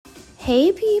Hey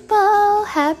people,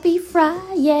 happy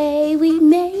Friday, we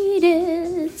made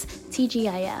it.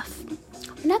 TGIF.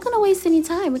 We're not going to waste any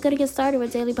time. We're going to get started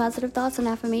with daily positive thoughts and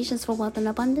affirmations for wealth and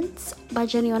abundance by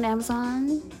Jenny on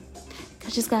Amazon.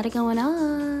 Cause she's got it going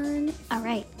on. All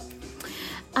right.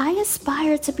 I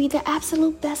aspire to be the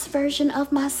absolute best version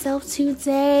of myself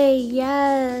today.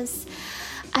 Yes.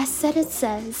 I said it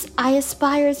says, I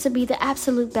aspire to be the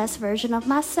absolute best version of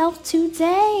myself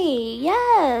today.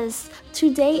 Yes.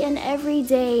 Today and every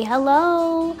day.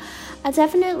 Hello. I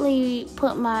definitely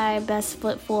put my best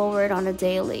foot forward on a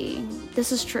daily.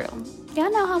 This is true.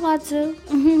 Y'all know how I do.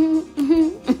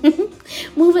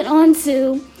 Moving on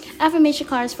to affirmation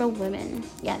cards for women.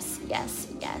 Yes.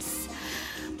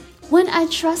 When I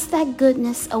trust that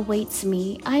goodness awaits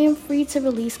me, I am free to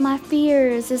release my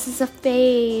fears. This is a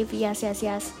fave. Yes.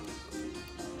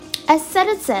 As said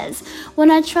it says, when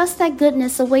I trust that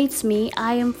goodness awaits me,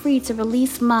 I am free to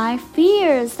release my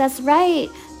fears. That's right.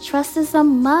 Trust is a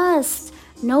must.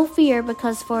 No fear,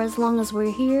 because for as long as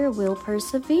we're here, we'll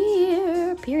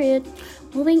persevere. Period.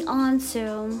 Moving on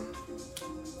to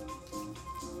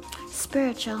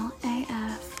spiritual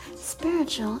AF.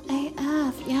 Spiritual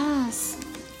AF. Yes.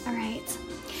 All right.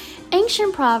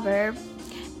 Ancient proverb.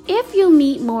 If you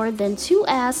meet more than 2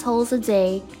 assholes a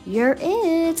day, you're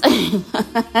it. Let's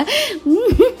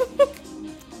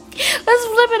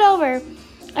flip it over.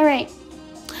 All right.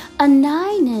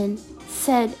 Anainen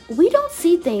said, we don't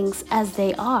see things as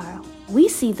they are. We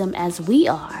see them as we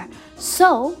are.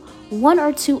 So, 1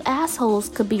 or 2 assholes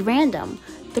could be random.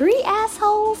 3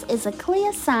 assholes is a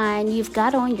clear sign you've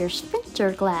got on your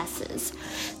sprinter glasses.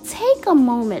 Take a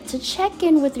moment to check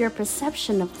in with your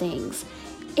perception of things.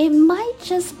 It might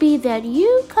just be that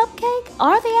you, Cupcake,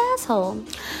 are the asshole.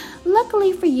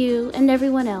 Luckily for you and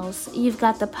everyone else, you've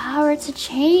got the power to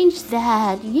change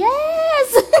that.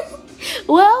 Yes!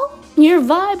 Well, your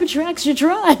vibe attracts your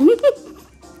tribe.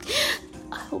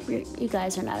 I hope you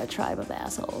guys are not a tribe of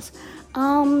assholes.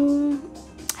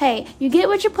 Hey, you get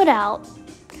what you put out.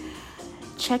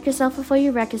 Check yourself before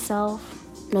you wreck yourself.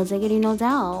 No diggity, no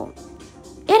doubt.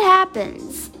 It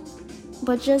happens.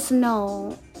 But just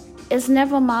know, it's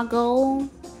never my goal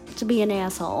to be an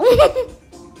asshole.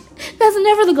 That's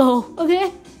never the goal,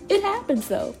 okay? It happens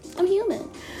though. I'm human.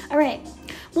 All right.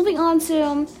 Moving on to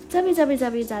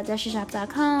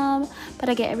www.dashishop.com. But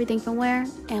I get everything from where?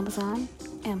 Amazon.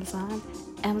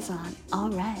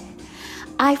 All right.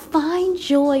 I find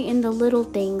joy in the little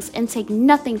things and take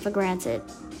nothing for granted.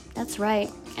 That's right.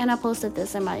 And I posted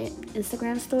this in my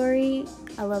Instagram story.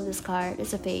 I love this card.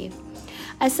 It's a fave.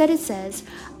 I said it says,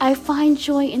 I find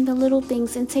joy in the little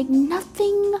things and take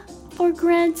nothing for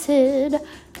granted.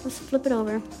 Let's flip it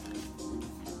over.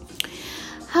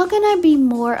 How can I be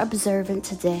more observant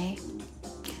today?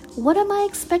 What am I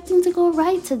expecting to go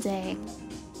right today?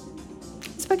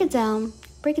 Let's break it down.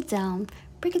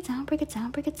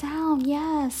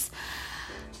 Yes.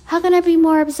 How can I be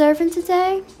more observant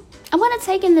today? I want to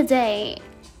take in the day.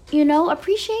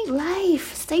 Appreciate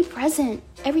life. Stay present.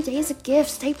 Every day is a gift.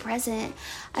 Stay present.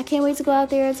 I can't wait to go out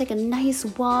there and take a nice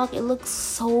walk. It looks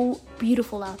so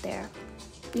beautiful out there.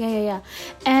 Yeah.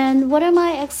 And what am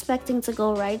I expecting to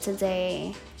go right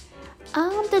today?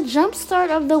 The jump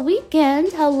start of the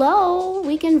weekend. Hello,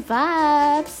 weekend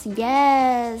vibes.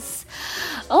 Yes.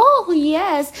 Oh,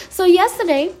 yes. So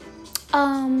yesterday,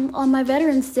 on my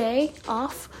Veterans Day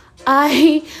off,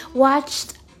 I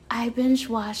binge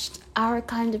watched Our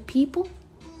Kind of People.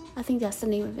 I think that's the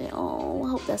name of it. Oh, I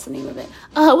hope that's the name of it.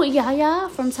 With Yaya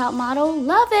from Top Model.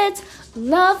 Love it.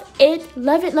 I'm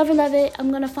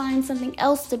going to find something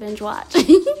else to binge watch.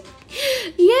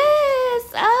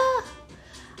 Yes.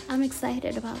 I'm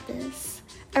excited about this.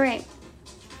 All right.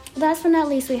 Last but not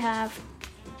least, we have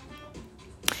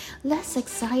less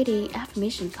exciting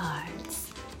affirmation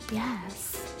cards.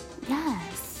 Yes.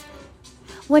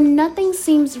 When nothing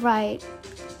seems right,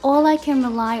 all I can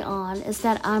rely on is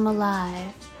that I'm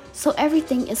alive. So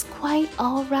everything is quite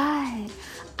all right.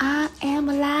 I am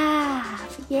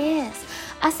alive. Yes.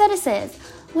 I said it says,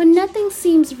 when nothing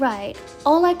seems right,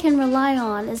 all I can rely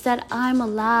on is that I'm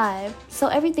alive. So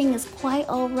everything is quite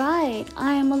all right.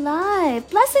 I am alive.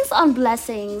 Blessings on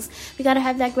blessings. We got to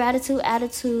have that gratitude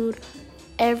attitude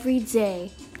every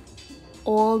day.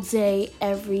 All day,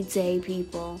 every day,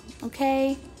 people.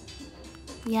 Okay?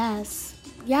 Yes.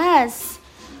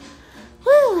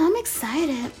 Woo, I'm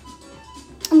excited.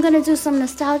 I'm going to do some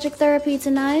nostalgic therapy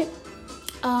tonight.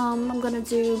 I'm going to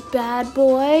do Bad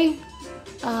Boy,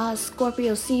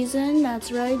 Scorpio season.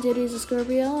 That's right, Diddy's a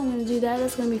Scorpio. I'm going to do that.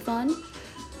 That's going to be fun.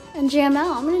 And jam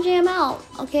out. I'm going to jam out,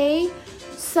 okay?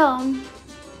 So,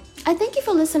 I thank you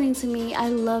for listening to me. I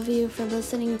love you for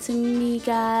listening to me,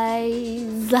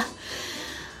 guys.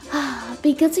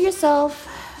 Be good to yourself.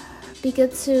 Be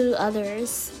good to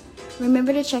others.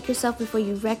 Remember to check yourself before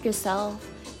you wreck yourself.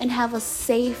 And have a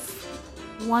safe,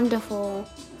 wonderful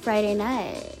Friday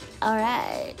night. All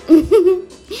right.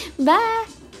 Bye.